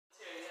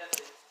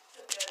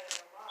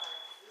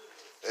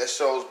It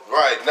shows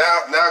right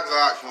now.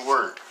 God can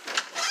work.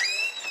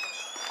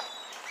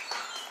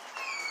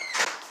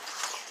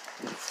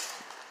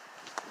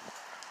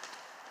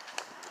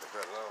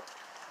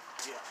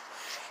 Yeah.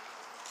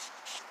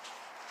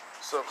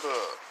 So,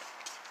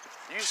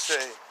 you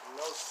say.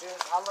 No sense.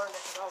 I learned that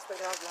because I was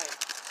thinking, I was like,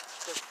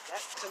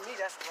 that, to me,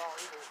 that's wrong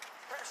even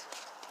pressure.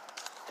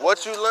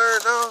 What you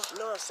learned, though? You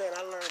know what I'm saying?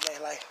 I learned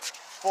that, like,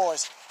 for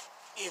us,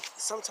 if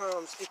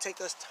sometimes it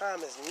takes us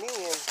time as men to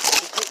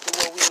get to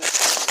where we need to be.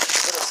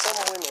 But if some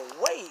women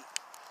wait,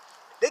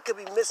 they could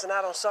be missing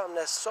out on something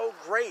that's so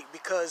great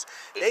because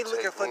they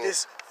looking for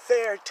this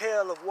fairy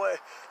tale of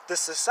what the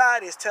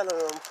society is telling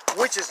them,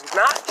 which is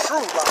not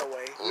true, by the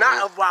way.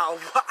 Not about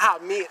how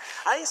men.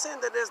 I ain't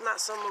saying that there's not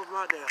some of them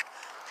out there.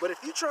 But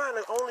if you're trying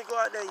to only go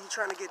out there, you're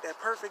trying to get that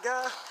perfect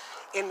guy,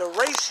 and the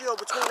ratio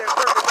between that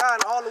perfect guy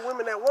and all the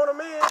women that want a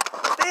man,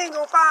 they ain't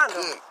gonna find him.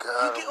 You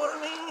get what I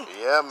mean?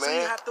 Yeah, man. So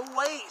you have to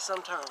wait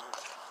sometimes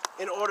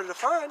in order to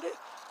find it.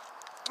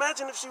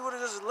 Imagine if she would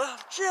have just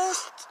left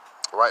just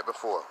right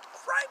before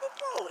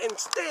and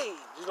stayed.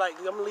 Just like,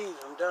 I'm leaving,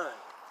 I'm done.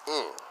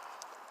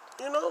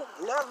 You know,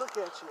 now look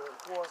at you and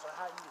force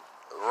how you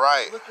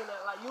looking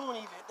at, like, you don't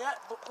even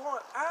that, but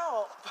going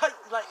out,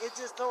 like it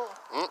just don't.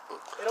 It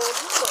don't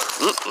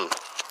do nothing.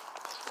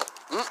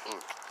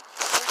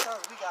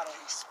 Sometimes we gotta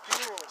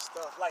experience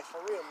stuff. Like, for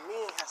real,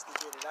 men has to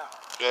get it out.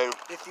 And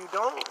if you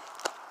don't,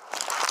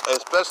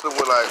 especially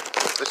with like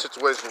the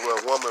situation where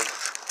a woman,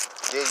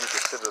 then you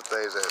consider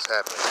things that has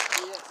happened.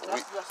 Yes,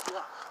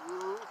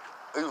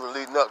 Even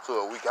leading up to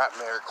it, we got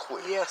married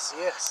quick. Yes,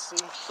 see.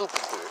 Super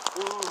quick.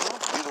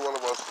 Neither one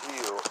of us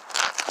healed.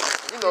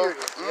 You know.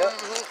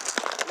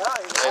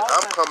 And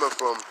I'm coming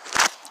from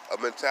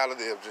a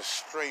mentality of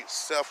just straight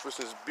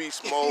selfishness,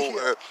 beast mode.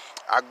 And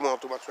I'm going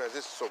through my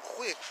transition so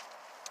quick,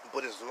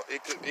 but the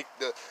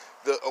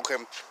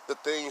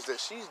things that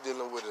she's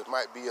dealing with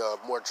might be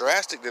more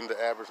drastic than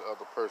the average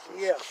other person.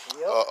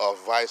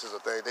 Vices or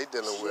things they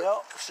dealing with.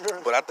 Sure.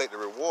 But I think the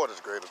reward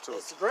is greater too.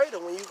 It's greater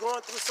when you're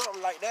going through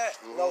something like that.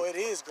 No, it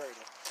is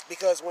greater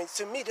because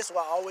to me, this is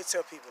why I always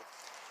tell people: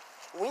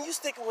 when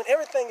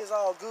everything is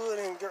all good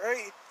and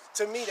great.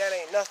 To me, that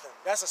ain't nothing.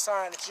 That's a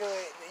sign that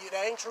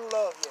that ain't true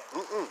love yet.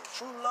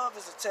 True love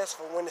is a test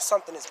for when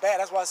something is bad.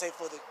 That's why I say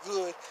for the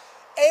good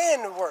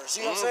and the worst.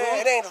 You know what I'm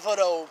saying? It ain't for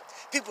those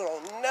people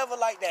don't never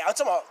like that. I'm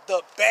talking about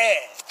the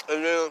bad.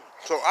 And then,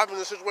 so I've been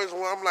in a situation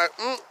where I'm like,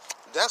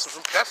 that's as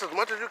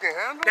much as you can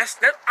handle? I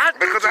said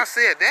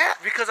that?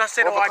 Because I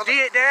said, I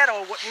did that,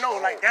 or what? No,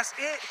 like, that's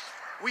it.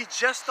 We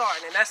just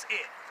starting, and that's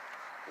it.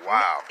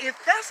 Wow. If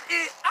that's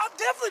it, I'll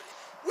definitely...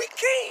 We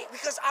can't,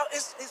 because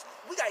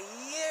we got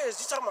years.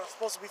 You're talking about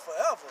supposed to be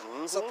forever.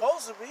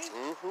 Supposed to be.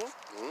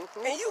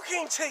 And you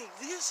can't take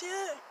this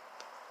yet.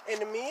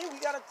 And the men, we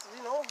got to,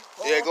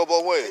 it go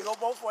both ways. They go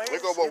both ways. They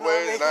go both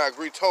ways, and I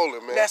agree totally,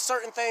 man. There's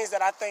certain things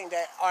that I think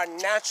that are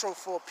natural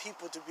for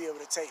people to be able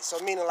to take. So,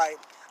 meaning, like,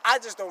 I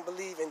just don't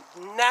believe in,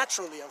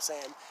 naturally, I'm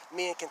saying,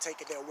 men can take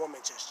it their woman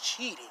just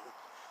cheating.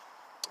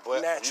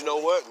 But naturally. You know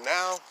what?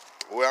 Now...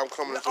 where I'm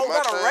coming into my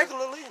not time.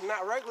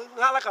 Not regularly,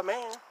 not like a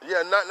man.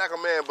 Yeah, not like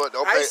a man, but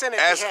okay. I ain't saying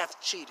that they have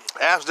cheated.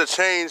 As the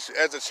change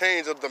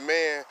of the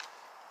man,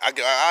 I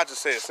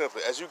just say it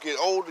simply. As you get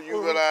older,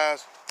 you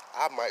realize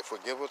I might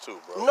forgive her too,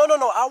 bro. No,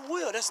 I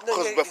will. That's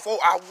because before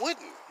I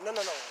wouldn't. No.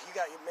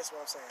 You miss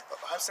what I'm saying.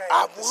 I'm saying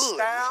I the would.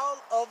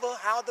 style of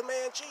how the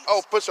man cheats.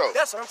 Oh, for sure.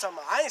 That's what I'm talking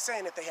about. I ain't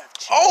saying that they have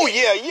cheated. Oh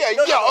yeah.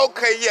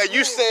 Okay, yeah.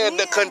 You said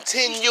the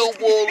continual.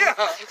 Yeah.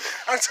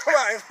 I'm talking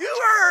about if you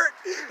heard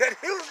that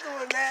he was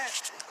doing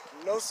that.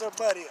 No, sir,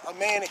 buddy. A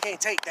man that can't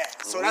take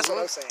that. So that's what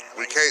I'm saying.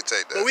 Like, we can't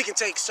take that. But we can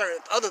take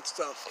certain other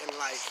stuff in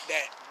life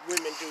that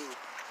women do.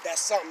 That's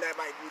something that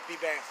might be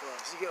bad for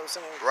us. You get what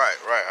I'm saying? Right.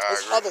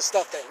 There's other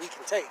stuff that we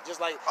can take.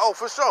 Just like... Oh,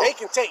 for sure. They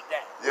can take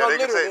that. Yeah, they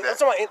can take that. I'm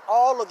talking about in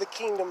all of the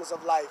kingdoms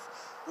of life,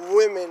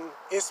 women,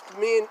 it's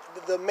men,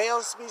 the male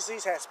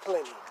species has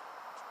plenty.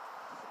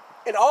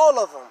 In all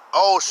of them.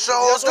 Oh,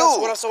 sure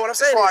do. So what I'm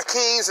saying is...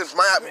 kings and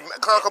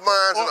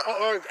concubines.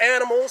 Or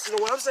animals,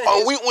 what I'm saying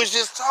we was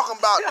just talking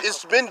about,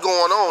 it's been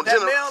going on.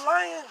 That male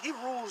lion, he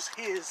rules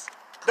his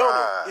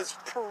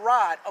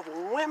pride of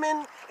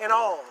women and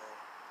all.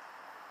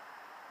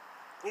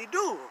 He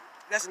do.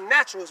 That's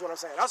natural is what I'm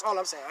saying. That's all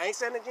I'm saying. I ain't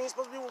saying that you ain't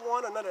supposed to be with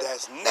one or none of that.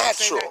 That's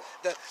natural.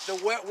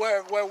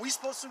 Where we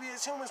supposed to be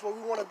as humans, where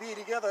we want to be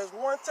together as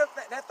one,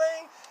 that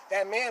thing,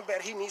 that man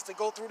bet he needs to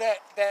go through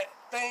that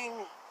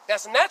thing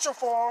that's natural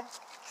for him.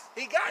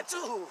 He got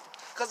to.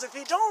 Because if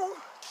he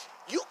don't,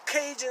 you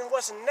caging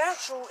what's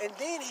natural and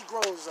then he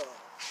grows up.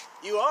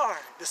 You are.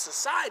 The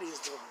society is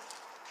doing it.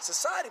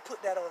 Society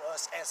put that on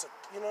us as a,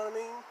 you know what I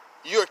mean?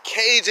 You're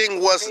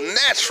caging what's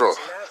natural.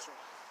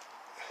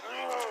 He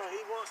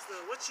wants to,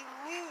 what you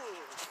mean?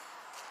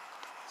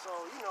 So,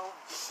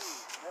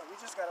 we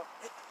just gotta...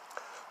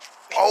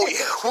 Oh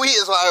yeah, we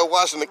is out here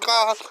washing the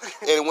car,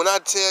 and when I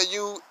tell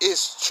you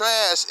it's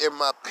trash in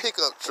my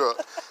pickup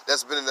truck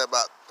that's been in there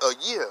about a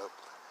year,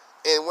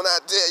 and when I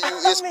tell you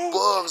it's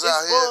bugs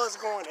out here. Bugs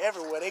going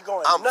everywhere, they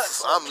going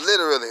nuts. I'm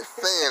literally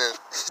fanning.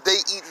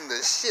 They eating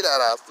the shit out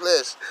of our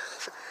flesh.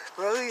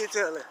 Well, who you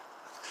telling?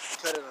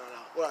 Cut it on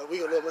off. Well, I'm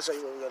gonna show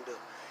you what we're gonna do.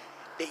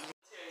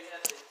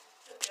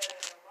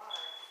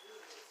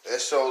 That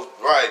shows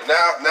right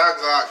now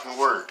God can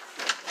work.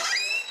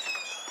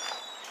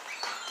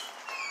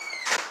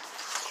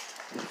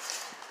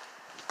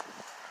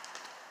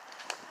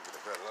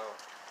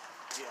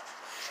 Yeah.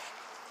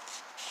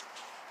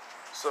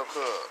 So,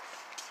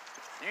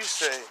 you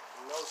say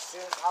no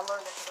sense. I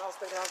learned that because I was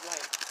thinking, I was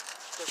like,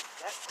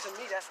 to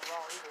me, that's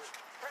wrong even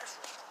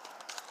pressure.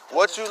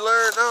 What you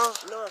learned though?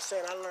 You know what I'm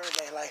saying? I learned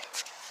that, like,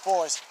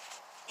 for us,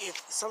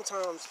 if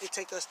sometimes it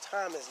takes us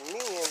time as men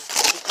to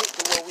get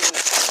to where we need to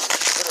be.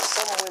 But if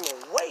some women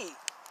wait,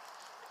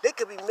 they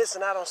could be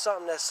missing out on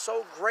something that's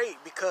so great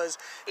because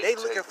they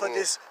looking for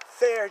this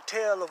fairy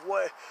tale of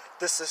what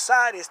the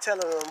society is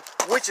telling them,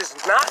 which is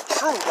not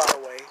true, by the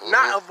way.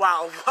 Not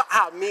about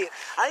how men.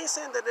 I ain't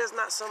saying that there's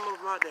not some of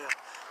them out there.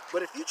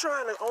 But if you're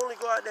trying to only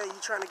go out there and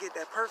you're trying to get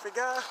that perfect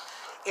guy,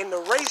 and the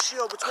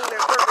ratio between that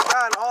perfect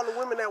guy and all the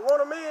women that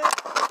want a man,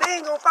 they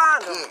ain't gonna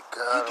find him.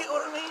 You get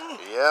what I mean?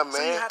 Yeah, man.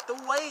 So you have to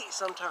wait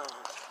sometimes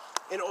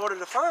in order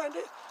to find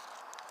it.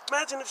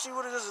 Imagine if she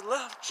would have just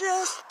left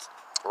just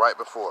right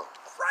before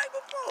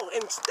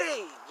and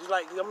stayed. Just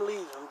like, I'm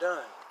leaving, I'm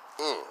done.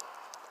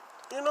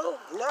 You know,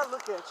 now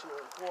look at you,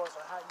 of course,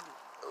 how you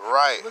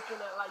looking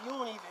at, like, you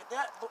don't even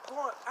that, but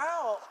going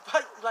out,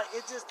 like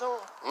it just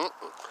don't, it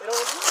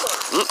don't do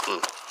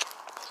nothing.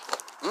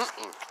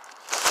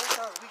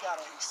 Sometimes we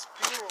gotta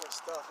experience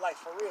stuff, like,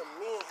 for real,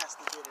 men has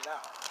to get it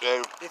out.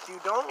 And if you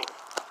don't,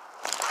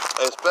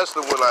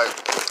 especially with, like,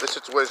 the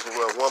situation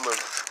where a woman,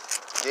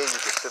 then you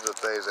consider the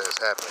things that has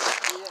happened.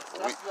 Yes,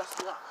 that's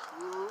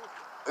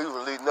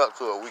even leading up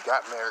to it, we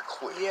got married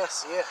quick.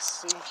 Yes,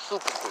 see.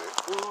 Super quick.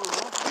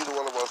 Neither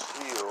one of us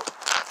healed.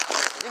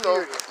 You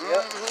know.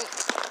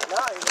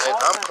 And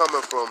I'm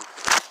coming from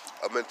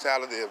a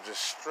mentality of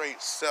just straight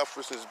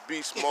selfishness,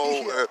 beast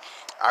mode.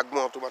 I'm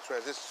going through my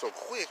transition so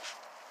quick,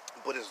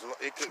 but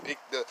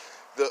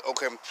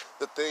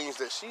the things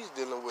that she's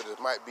dealing with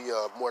might be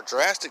more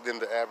drastic than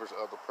the average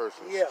other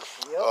person.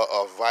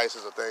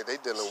 Vices or things they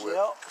dealing with.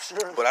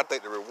 Sure. But I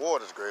think the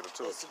reward is greater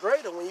too. It's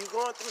greater when you're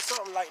going through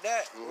something like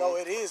that. No,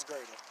 it is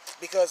greater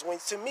because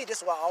to me,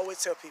 this is why I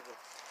always tell people: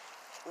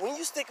 when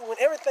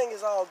everything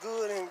is all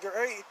good and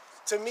great,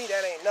 to me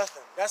that ain't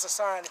nothing. That's a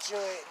sign that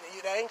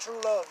that ain't true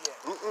love yet.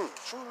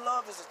 True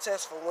love is a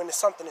test for when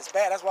something is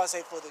bad. That's why I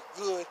say for the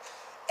good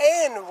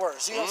and the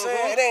worst. You know what I'm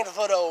saying? It ain't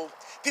for those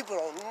people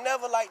don't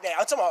never like that.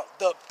 I'm talking about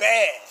the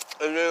bad.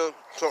 And then,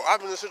 so I've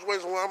been in a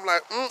situation where I'm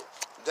like,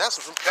 that's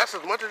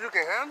as much as you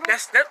can handle. I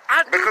said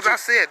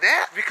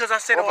that. Because I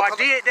said, I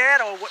did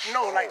that, or what?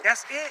 No, like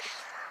that's it.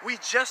 We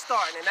just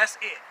starting, and that's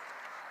it.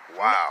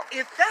 Wow.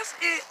 If that's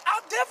it,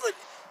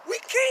 we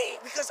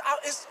can't because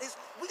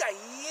we got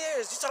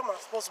years. You're talking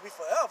about supposed to be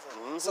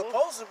forever.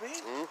 Supposed to be.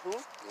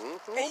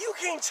 And you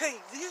can't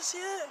take this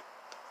yet.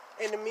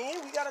 And the men,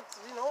 we gotta,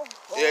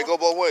 it go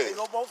both ways. They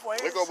go both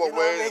ways. They go both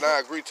ways, and I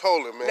agree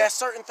totally, man. There's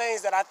certain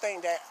things that I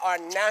think that are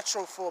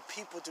natural for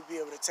people to be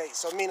able to take.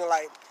 So meaning,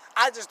 like,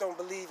 I just don't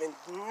believe in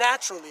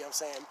naturally. I'm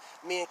saying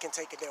men can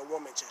take it. Their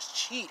woman just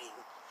cheating.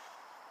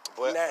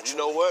 But naturally. You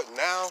know what?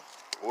 Now,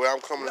 where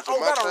I'm coming into my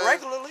not thing,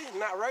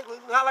 not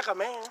regularly, not like a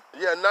man.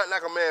 Yeah, not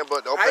like a man,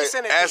 but okay. I ain't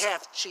saying that they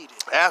have cheated.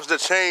 As the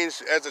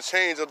change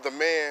of the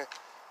man,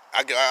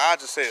 I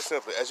just say it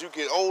simply. As you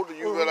get older,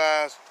 you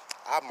realize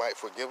I might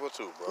forgive her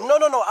too, bro. No,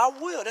 I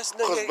will. That's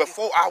because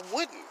before I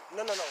wouldn't.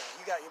 No. You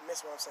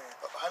miss what I'm saying.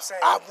 I'm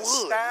saying I the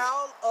would.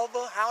 style of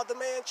how the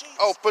man cheats.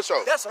 Oh, for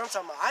sure. That's what I'm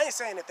talking about. I ain't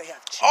saying that they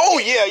have cheated. Oh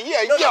yeah.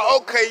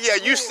 Okay, yeah.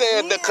 You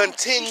saying the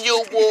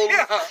continual?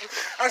 Yeah.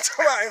 I'm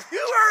talking about if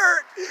you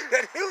heard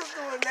that he was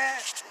doing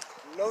that.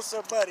 No,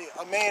 sir, buddy.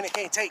 A man that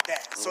can't take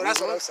that. So that's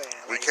what I'm saying.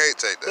 We can't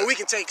take that. But we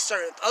can take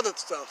certain other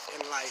stuff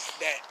in life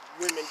that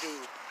women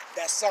do.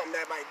 That's something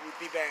that might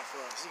be bad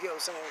for us. You get what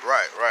I'm saying?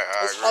 Right.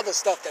 There's other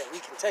stuff that we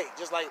can take.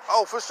 Just like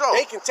for sure.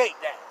 They can take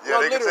that. Yeah,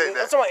 they can take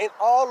that. I'm talking about in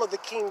all of the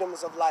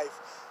kingdoms of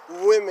life,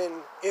 women,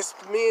 it's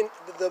men,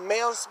 the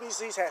male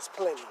species has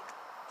plenty.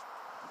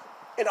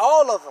 In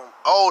all of them.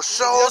 Oh,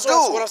 sure do.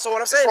 So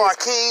what I'm saying is, our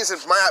kings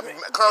and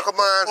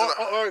concubines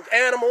or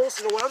animals.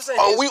 You know what I'm saying?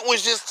 We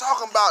was just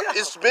talking about.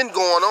 It's been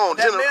going on.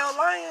 That male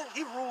lion,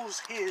 he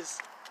rules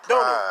his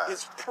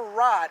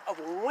pride of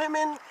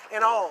women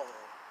and all.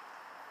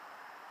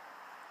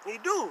 He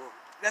do.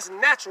 That's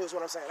natural is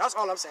what I'm saying. That's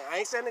all I'm saying. I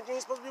ain't saying that you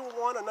ain't supposed to be with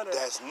one or none of that.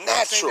 That's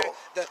natural.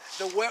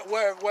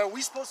 Where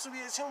we supposed to be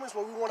as humans,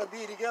 where we want to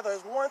be together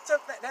as one,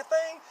 that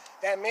thing,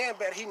 that man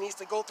bet he needs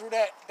to go through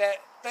that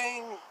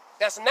thing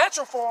that's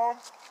natural for him.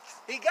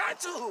 He got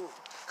to.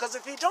 Because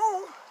if he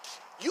don't,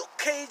 you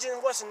caging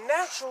what's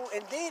natural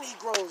and then he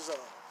grows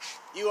up.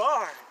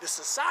 The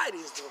society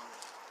is doing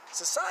it.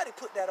 Society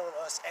put that on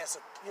us as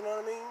a, you know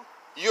what I mean?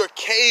 You're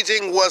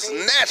caging what's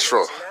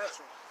natural.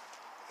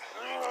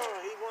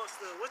 He wants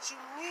to, what you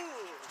mean?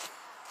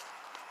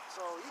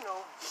 So,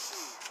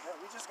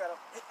 we just gotta.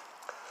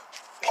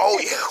 Oh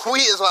yeah, we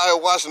is out here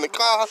washing the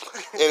car,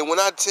 and when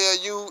I tell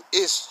you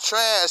it's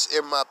trash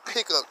in my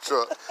pickup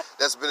truck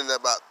that's been in there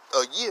about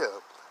a year,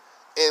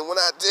 And when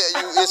I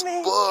tell you, it's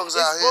bugs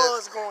out here.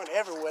 It's bugs going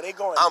everywhere. They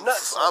going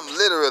nuts. I'm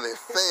literally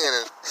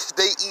fanning.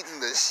 They eating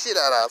the shit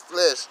out of our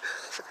flesh.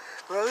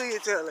 Well, we can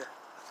tell it.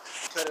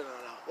 Cut it on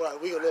out. Well,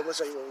 we'll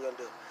show you what we're gonna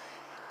do.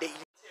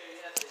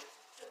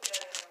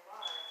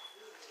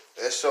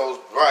 That shows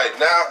right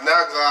now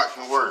God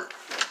can work.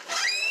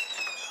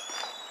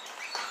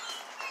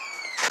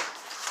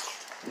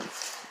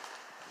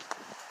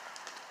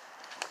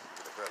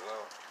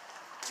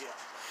 Yeah.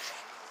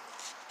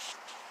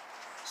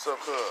 So,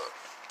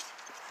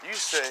 you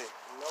say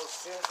no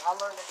sense. I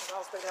learned that because I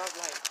was thinking, I was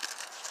like,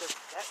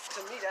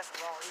 to me, that's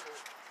wrong. Even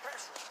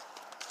pressure.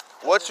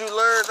 What you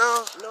learned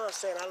though? You know what I'm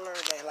saying? I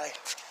learned that, like,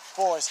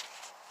 for us,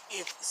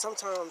 if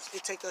sometimes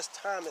it takes us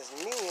time as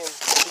men to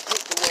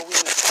get to where we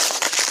need to be.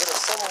 But if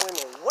some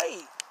women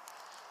wait,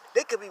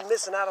 they could be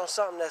missing out on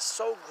something that's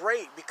so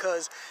great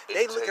because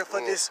they looking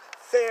for this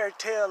fairy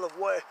tale of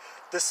what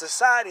the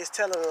society is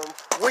telling them,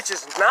 which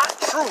is not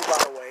true, by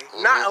the way.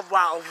 Not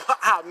about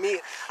how men.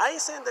 I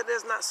ain't saying that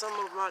there's not some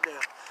of them out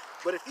there.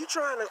 But if you're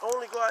trying to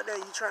only go out there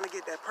and you're trying to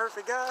get that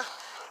perfect guy,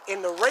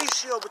 and the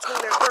ratio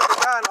between that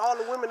perfect guy and all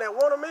the women that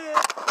want a man,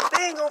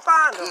 they ain't gonna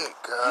find him.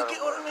 You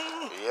get what I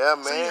mean? Yeah,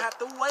 man. So you have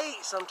to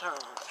wait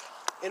sometimes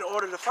in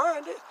order to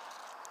find it.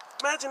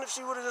 Imagine if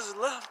she would have just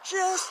left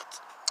just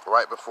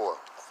right before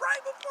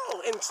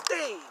and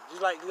stayed.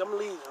 She's like, I'm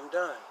leaving, I'm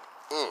done.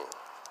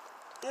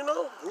 You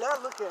know,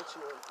 not look at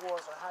you and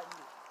force how you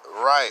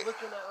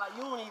looking at like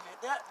you don't even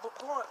that, but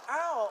going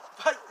out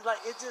like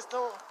it just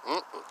don't.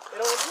 It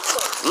don't do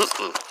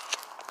nothing.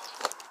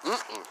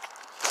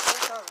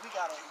 Sometimes we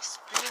gotta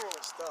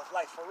experience stuff.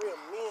 Like for real,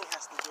 men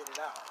has to get it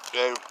out.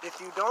 Yeah.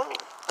 If you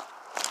don't,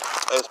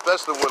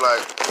 especially with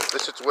like the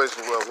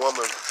situation where a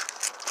woman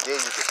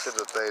gave you consider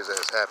the things that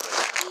has happened.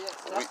 Yes,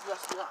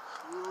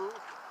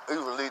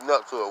 Even leading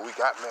up to it, we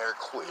got married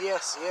quick.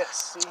 Yes.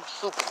 See,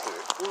 super quick.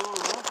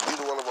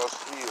 Neither one of us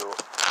healed.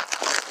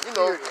 You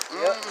know.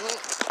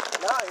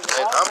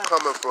 And I'm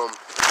coming from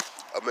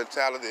a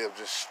mentality of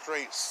just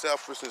straight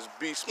selfishness,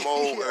 beast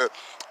mode. And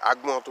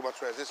I'm going through my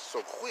transition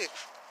so quick,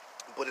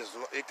 but the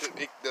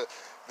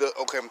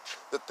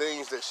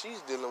things that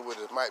she's dealing with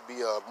it might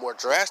be more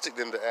drastic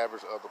than the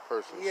average other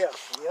person.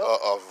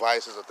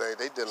 Vices or things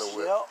they dealing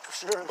with.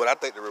 Sure. But I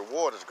think the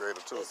reward is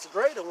greater too. It's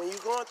greater when you're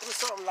going through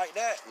something like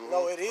that.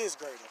 No, it is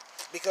greater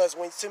because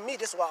to me,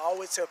 this is why I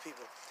always tell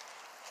people: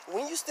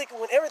 when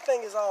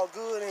everything is all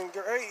good and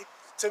great.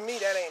 To me,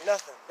 that ain't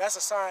nothing. That's a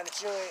sign that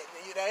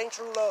that ain't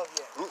true love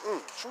yet.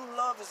 True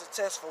love is a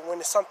test for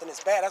when something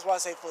is bad. That's why I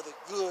say for the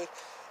good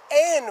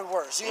and the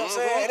worst. You know what I'm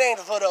saying? It ain't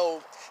for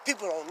those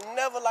people don't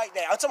never like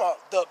that. I'm talking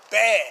about the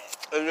bad.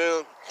 And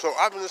then, so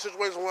I've been in a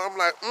situation where I'm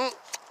like,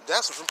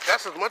 that's as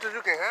much as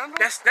you can handle.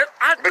 I said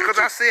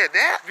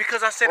that.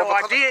 Because I said,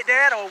 I did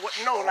that, or what?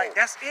 No, like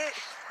that's it.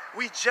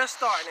 We just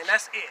starting, and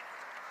that's it.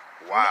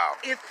 Wow.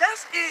 If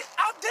that's it,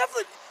 I'll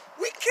definitely.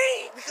 We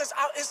can't because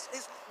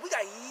we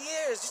got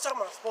years. You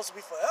talking about supposed to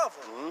be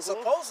forever?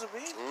 Supposed to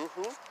be.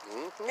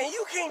 And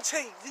you can't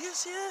take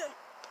this yet.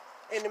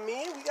 And the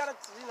men, we gotta,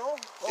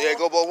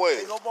 go both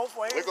ways. They go both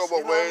ways. They go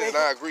both ways, and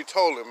I agree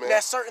totally, man.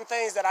 There's certain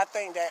things that I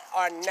think that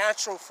are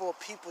natural for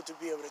people to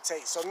be able to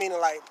take. So meaning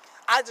like,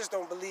 I just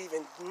don't believe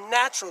in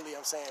naturally.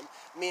 I'm saying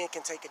men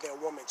can take it. Their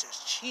woman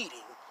just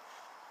cheating.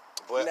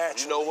 But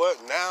naturally. You know what?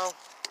 Now.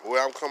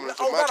 Where I'm coming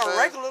into my not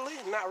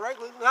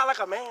regularly, not like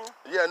a man.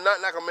 Yeah, not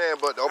like a man,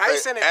 but okay. I ain't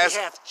saying that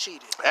they have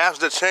cheated. As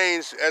the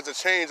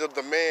change of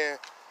the man,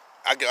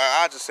 I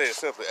just say it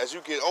simply. As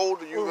you get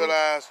older, you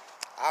realize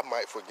I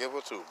might forgive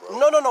her too, bro.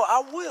 No,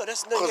 I will.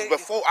 That's because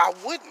before I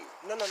wouldn't.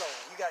 No.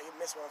 You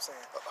missed what I'm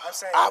saying. I'm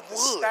saying I the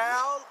would.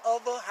 style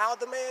of how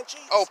the man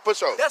cheats. Oh, for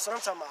sure. That's what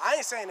I'm talking about. I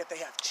ain't saying that they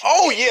have cheated.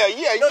 Oh yeah.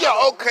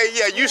 Okay,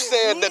 yeah. You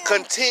said the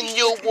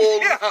continual.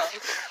 Yeah.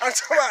 I'm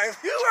talking about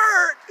if you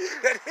heard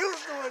that he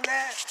was doing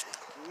that.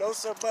 No,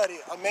 sir,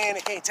 buddy. A man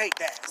that can't take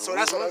that. So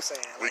that's what I'm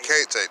saying. We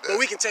can't take that. But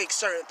we can take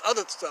certain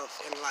other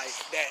stuff in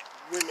life that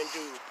women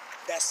do.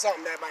 That's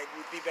something that might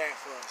be bad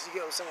for us. You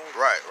get what I'm saying?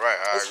 Right.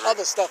 There's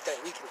other stuff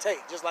that we can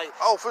take. Just like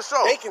for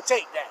sure. They can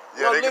take that.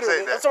 Yeah, they can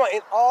take that. I'm talking about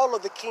in all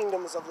of the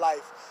kingdoms of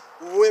life,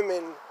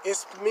 women,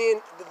 it's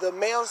men. The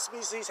male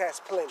species has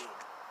plenty.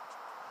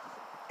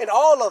 In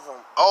all of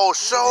them. Oh,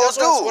 sure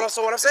do. What I'm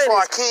saying for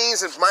our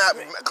kings and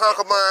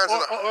concubines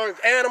or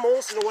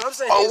animals. You know what I'm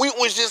saying? Oh, we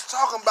was just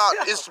talking about.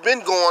 It's been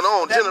going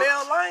on. That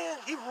male lion,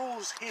 he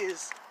rules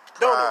his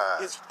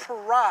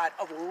pride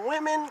of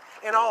women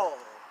and all.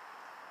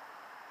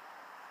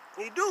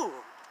 He do.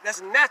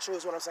 That's natural,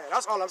 is what I'm saying.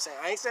 That's all I'm saying.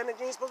 I ain't saying that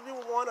you ain't supposed to be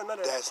with one or none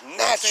of that. That's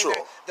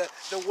natural.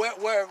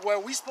 Where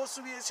we supposed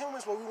to be as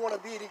humans, where we want to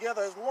be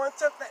together as one.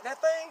 That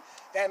thing,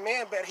 that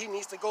man, bet he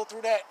needs to go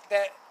through that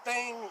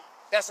thing.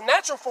 That's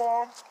natural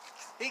for him.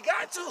 He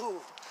got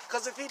to.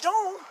 Because if he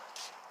don't,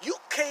 you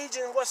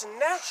caging what's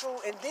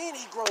natural and then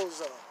he grows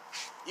up.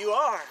 You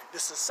are. The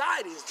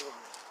society is doing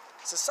it.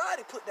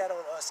 Society put that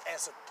on us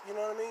as a, you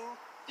know what I mean?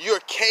 You're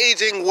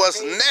caging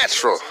what's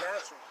natural.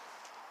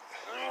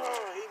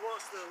 He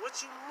wants to, what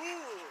you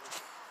mean?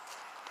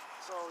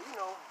 So, we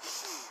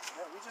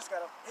just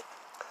gotta,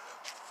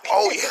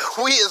 Oh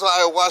yeah, we is out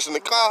here washing the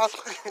car,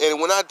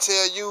 and when I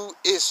tell you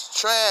it's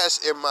trash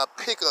in my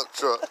pickup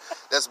truck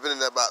that's been in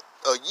there about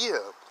a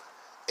year,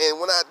 and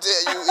when I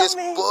tell you it's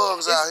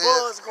bugs out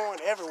here, bugs going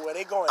everywhere.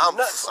 They going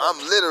nuts. I'm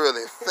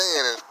literally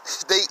fanning.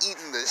 They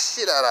eating the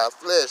shit out of our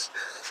flesh.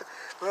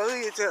 Well, who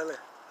you telling?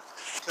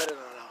 Cut it on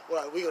out.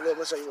 Well, we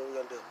gonna show you what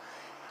we're gonna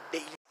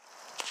do.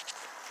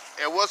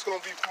 And what's gonna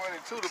be funny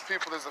to the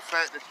people is the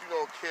fact that you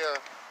don't care.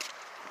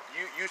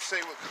 You say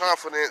with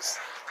confidence,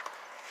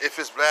 if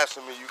it's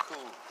blasphemy, you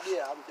cool.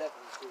 Yeah, I'm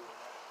definitely cool with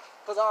that.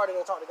 Because I already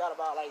done talked to God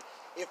about, like,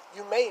 if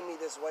you made me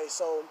this way,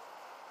 so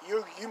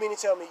you mean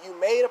to tell me you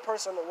made a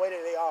person the way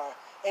that they are,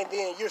 and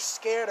then you're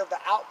scared of the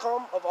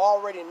outcome of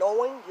already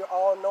knowing, you're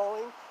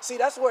all-knowing? See,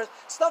 that's where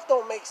stuff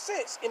don't make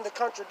sense in the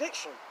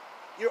contradiction.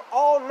 You're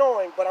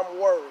all-knowing, but I'm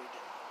worried.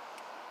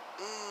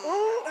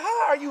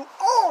 How are you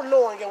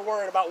all-knowing and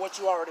worried about what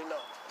you already know?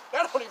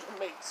 That don't even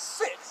make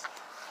sense.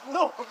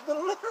 No,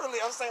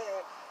 literally, I'm saying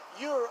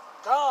you're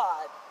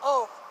God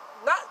of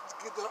not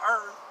the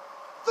earth,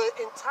 the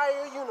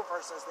entire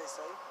universe, as they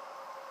say.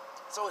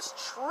 So it's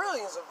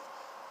trillions of.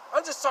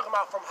 I'm just talking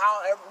about from how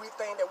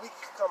everything that we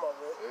could come up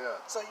with. Yeah.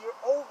 So you're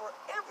over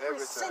every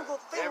single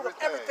thing of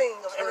everything.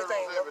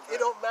 It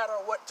don't matter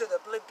what to the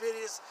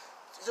bitties,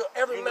 to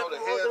every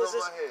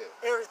microorganism,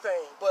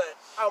 everything. But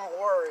I'm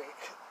worried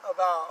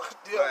about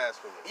them.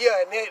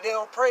 Yeah, and they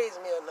don't praise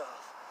me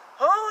enough.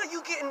 Huh?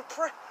 You getting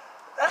praised?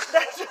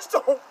 That just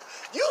don't.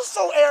 You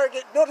so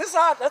arrogant. No, this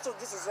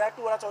is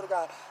exactly what I told the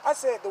guy. I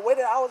said the way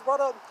that I was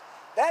brought up,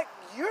 that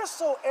you're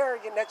so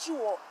arrogant that you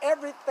want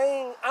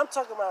everything. I'm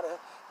talking about it.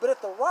 But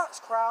if the rocks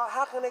cry out,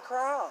 how can they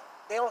cry out?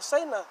 They don't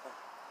say nothing.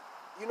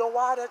 You know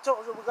why?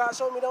 God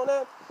showed me on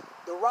that.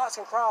 The rocks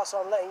can cry out,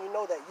 so I'm letting you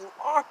know that you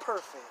are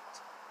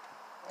perfect.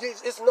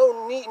 It's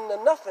no needing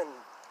to nothing.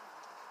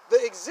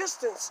 The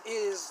existence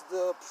is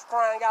the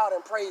crying out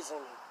and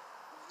praising.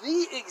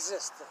 The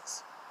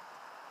existence.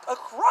 A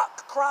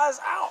rock cries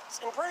out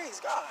and praise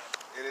God.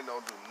 And it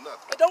don't do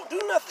nothing. It don't do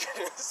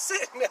nothing. It's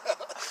sitting there.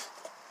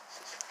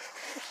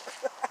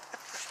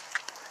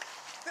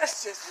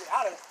 That's just me.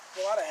 I done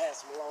had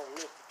some long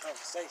lengthy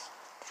conversation.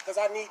 Because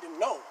I need to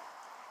know.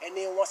 And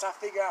then once I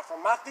figure out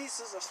from my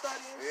thesis of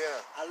studying,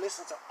 I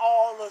listen to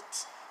all the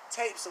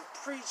tapes of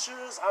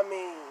preachers. I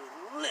mean,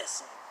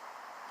 listen.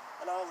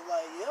 And I was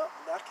like, yep,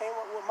 I came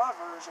up with my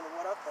version of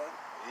what I think.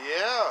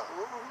 Yeah.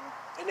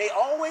 And they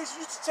always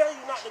used to tell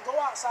you not to go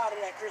outside of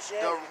that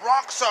Christianity. The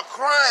rocks are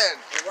crying.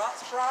 The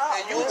rocks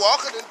cry. And you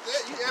walking in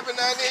there, you every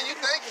now and then you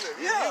thinking of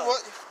it. Yeah.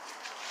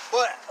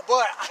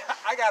 But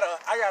I gotta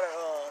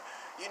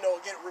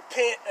get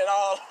repent and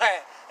all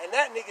that. And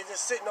that nigga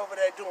just sitting over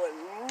there doing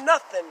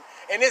nothing,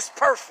 and it's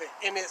perfect,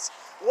 and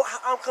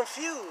I'm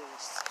confused.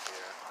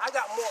 Yeah.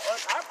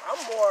 I'm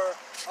more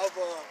of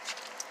a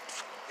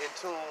in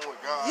tune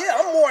with God. Yeah,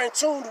 I'm more in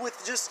tune with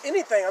just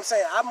anything. I'm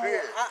saying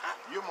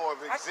you're more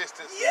of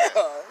existence.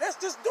 That's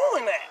just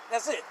doing that.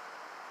 That's it.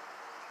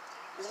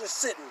 It's just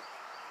sitting.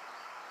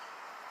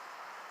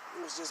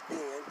 It was just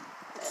being.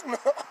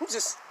 I'm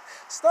just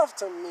stuff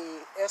to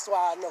me. That's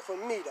why I know for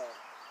me though.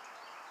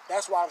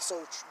 That's why I'm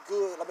so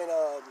good. I mean,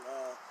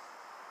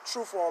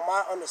 truthful on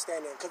my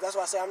understanding, because that's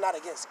why I say I'm not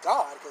against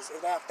God. Because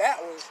if that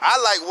was, I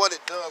like what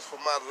it does for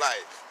my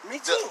life. Me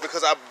too. Just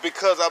because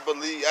I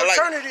believe.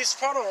 Fraternities.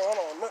 Hold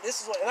on. No,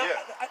 this is what.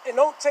 And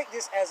don't take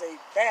this as a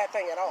bad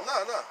thing at all.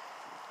 No.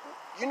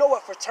 You know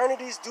what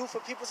fraternities do for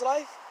people's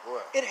life?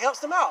 What? It helps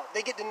them out.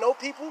 They get to know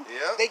people.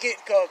 Yeah. They get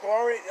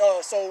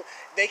so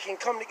they can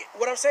come together.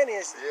 What I'm saying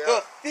is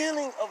the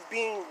feeling of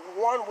being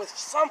one with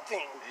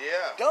something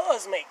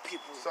does make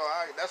people. So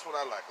that's what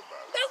I like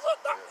about it.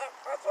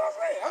 That's what I'm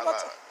saying.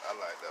 I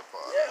like that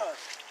part.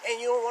 Yeah. And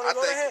you don't want to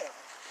go to hell.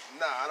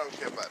 Nah, I don't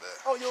care about that.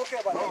 Oh, you don't care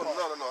about that? No.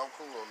 I'm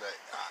cool on that.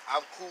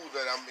 I'm cool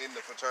that I'm in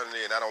the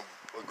fraternity and I don't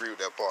agree with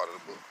that part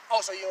of the book.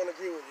 Oh, so you don't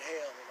agree with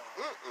hell and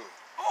all?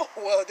 Oh,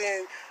 well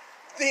then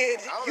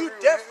you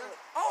definitely.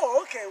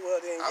 Oh, okay. Well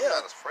then, I'm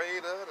not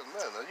afraid of it or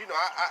nothing. You know,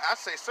 I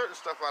say certain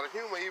stuff out of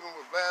humor, even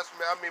with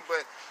blasphemy. I mean,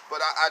 but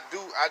I do,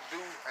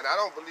 and I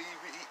don't believe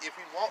if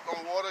he walked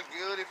on water,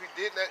 good. If he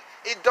didn't,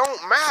 it don't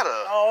matter.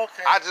 Oh,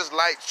 okay. I just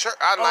like church.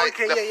 I like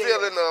the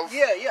feeling of.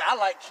 I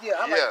like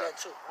that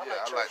too.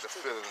 I like the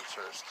feeling of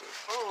church too.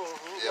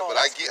 Mm-hmm. But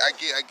I get.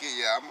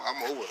 Yeah, I'm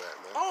over that,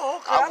 man.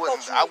 Oh, okay.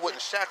 I wouldn't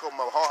shackle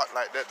my heart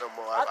like that no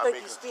more. I think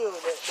you still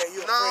that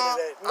you're afraid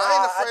of that. No, I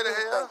ain't afraid of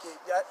hell.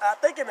 I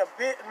think in a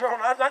bit. No,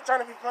 I'm not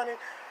trying to be funny.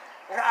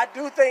 I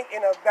do think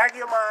in the back of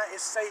your mind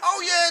it's safe.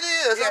 Oh yeah, it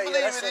is. I believe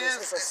it is.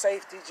 It's a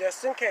safety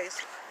just in case.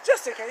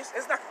 Just in case.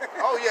 It's not.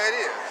 Oh yeah, it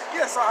is.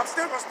 Yeah, so I'm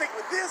still gonna stick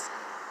with this.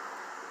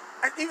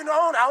 Even though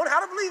I don't know how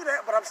to believe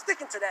that, but I'm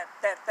sticking to that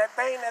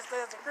thing that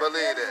says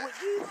believe that. With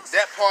Jesus.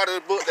 That part of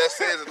the book that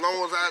says as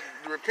long as I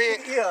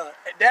repent. Yeah,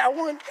 that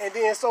one. And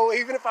then so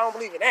even if I don't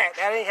believe in that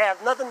ain't have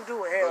nothing to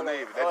do with hell.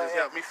 Believe it. That just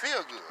helped me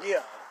feel good.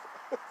 Yeah.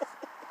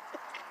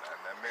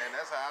 That man.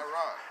 That's how I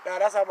rock. Now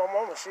that's how my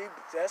mama. She's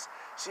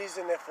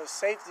in there for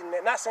safety.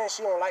 Not saying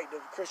she don't like the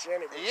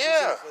Christianity. But Yeah. She's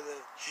in there for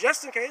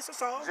just in case.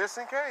 That's all. Just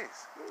in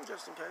case.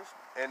 Just in case.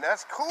 And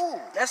that's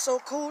cool. That's so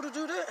cool to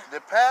do that.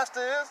 The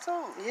pastor is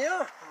too.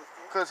 Yeah.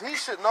 Cause he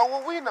should know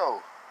what we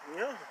know.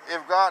 Yeah.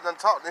 If God done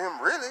talk to him,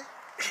 really.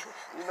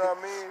 You know what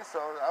I mean? So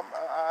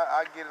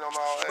I get it on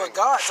all angles. But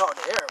God talked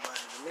to everybody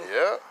to me.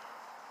 Yeah.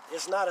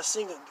 It's not a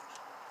single.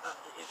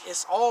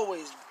 It's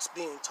always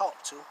being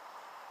talked to.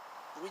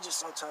 We just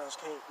sometimes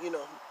can't. You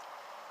know,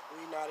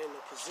 we not in the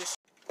position.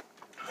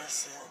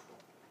 That's it.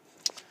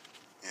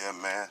 Yeah,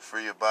 man.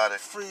 Free your body.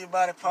 Free your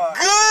body part.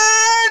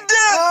 Good.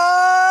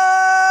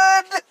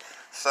 Good.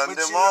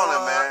 Sunday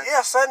morning, man.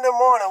 Yeah, Sunday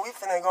morning. We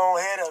finna go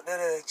head up to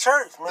the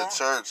church, man. The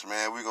church,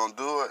 man. We gonna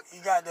do it.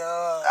 You got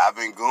the. I've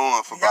been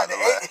going for about the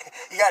last.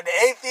 You got the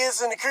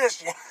atheist and the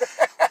Christian.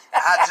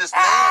 I just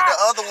named the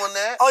other one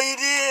that. Oh, you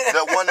did?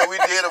 The one that we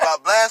did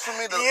about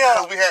blasphemy. Yeah.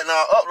 Because we hadn't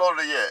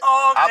uploaded it yet.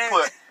 Oh, okay. I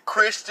put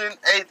Christian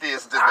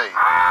atheist debate.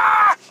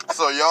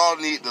 So y'all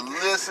need to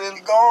listen.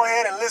 Go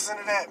ahead and listen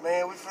to that,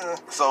 man. We finna.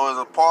 So as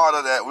a part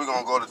of that, we're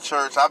gonna go to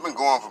church. I've been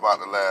going for about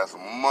the last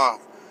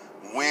month.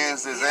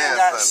 Wednesdays and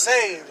got Sundays.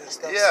 Saved and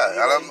stuff. Yeah,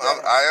 so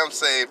I am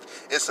saved.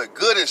 It's a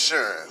good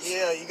insurance.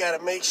 Yeah, you gotta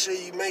make sure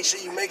you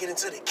make it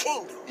into the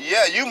kingdom.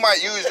 Yeah, you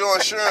might use your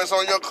insurance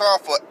on your car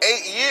for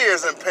 8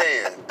 years and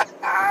paying,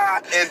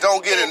 and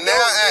don't get a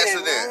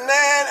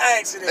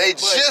non-accident. They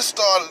just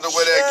started the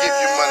way they give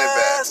you money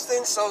back.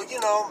 And so you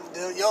know,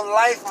 your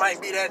life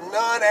might be that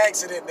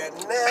non-accident that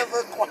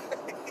never quite.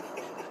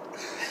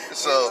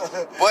 So,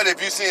 but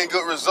if you're seeing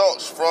good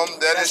results from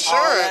that That's insurance,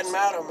 all that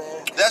matter,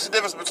 man. That's the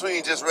difference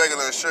between just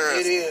regular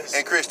insurance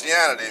and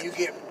Christianity. You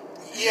get,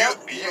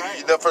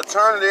 right. The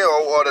fraternity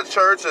or the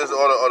churches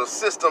or the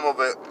system of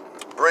it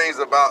brings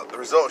about the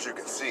results you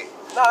can see.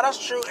 No, that's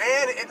true,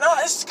 and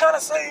it's kind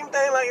of same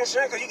thing like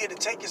insurance, because you get to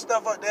take your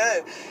stuff up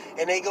there,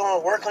 and they go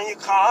and work on your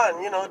car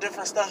and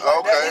different stuff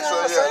like that. You know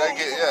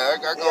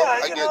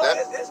I get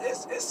that.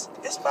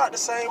 It's about the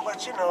same, but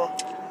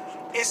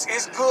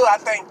It's good. I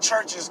think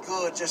church is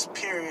good, just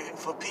period,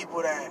 for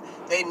people that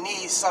they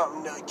need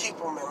something to keep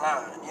them in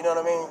line. You know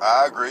what I mean?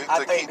 I agree.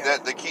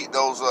 To keep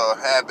those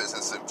habits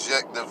and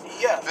subjective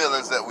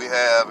feelings that we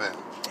have and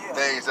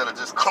things that'll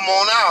just come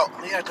on out.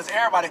 Yeah, because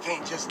everybody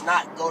can't just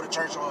not go to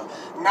church or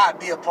not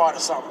be a part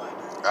of something like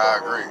that. I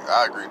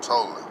agree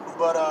totally.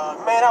 But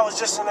man, I was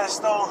just in that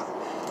store,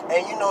 and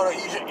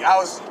I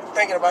was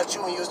thinking about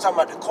you when you was talking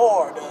about the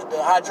core,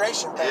 the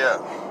hydration thing. Yeah.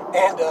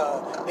 And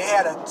they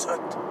had a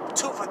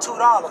 2 for $2,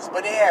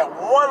 but they had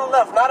one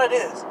left. None of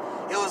this.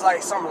 It was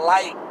like some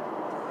light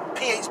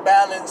pH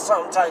balance,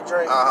 something type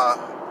drink.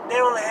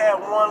 They only had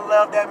one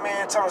left. That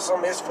man told me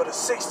something. It's for the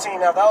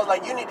 16 ounce. I was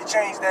like, you need to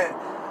change that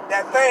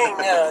thing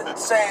there,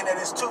 saying that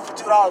it's 2 for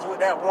 $2 with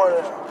that one.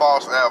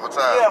 False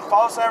advertisement. Yeah,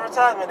 false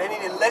advertisement. They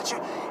need to let you.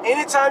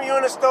 Anytime you're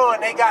in the store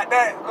and they got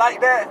that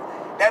like that,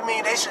 that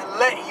means they should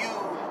let you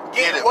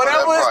get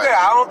whatever is there.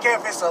 I don't care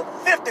if it's a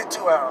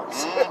 52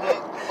 ounce.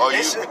 Or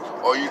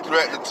you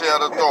threaten to tell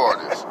the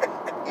authorities.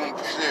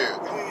 Shit.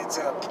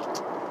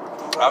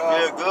 I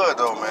feel good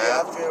though, man.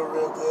 Yeah, I feel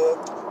real good.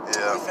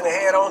 Yeah. We finna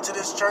head on to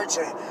this church,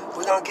 and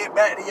we're gonna get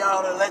back to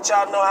y'all and let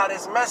y'all know how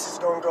this message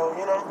gonna go,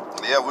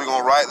 Yeah, we're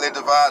gonna rightly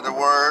divide the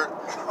word,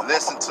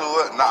 listen to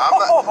it. Now,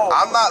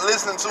 I'm not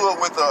listening to it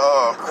with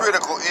a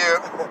critical ear.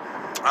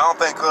 I don't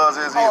think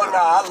cuz is either. Oh no,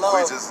 I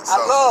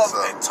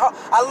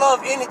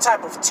love any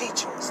type of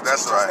teachings.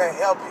 That's right. That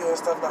help you and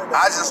stuff like that.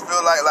 I just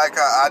feel like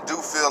I do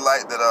feel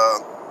like that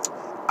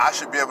I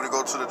should be able to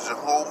go to the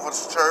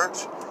Jehovah's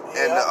Church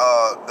and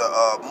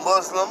the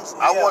Muslims.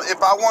 If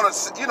I want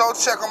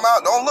to check them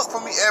out. Don't look for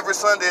me every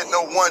Sunday at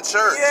no one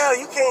church. Yeah,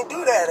 you can't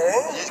do that,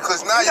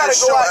 Because now you're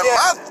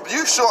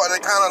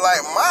shorting kind of like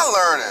my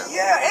learning.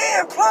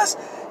 Yeah, and plus,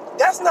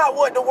 that's not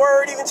what the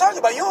word even talks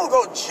about. You don't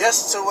go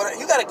just to it.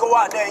 You got to go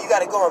out there and you got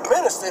to go and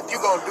minister if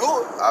you're going to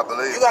do it. I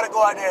believe. You got to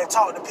go out there and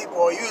talk to people,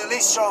 or you at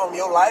least show them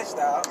your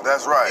lifestyle.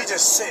 That's right. You're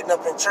just sitting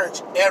up in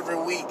church every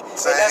week.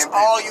 Same and that's people.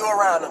 all you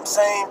around them,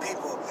 same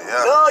people.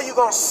 Yeah. No, you're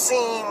going to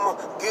seem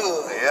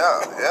good.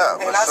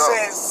 Yeah. And I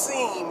said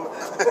seem.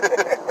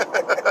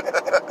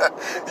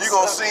 You're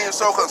going to seem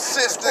so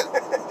consistent.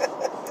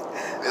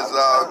 It's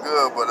all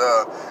good, but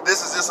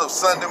this is just a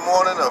Sunday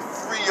morning, a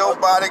Free Your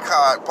Body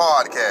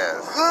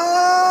podcast.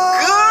 Good.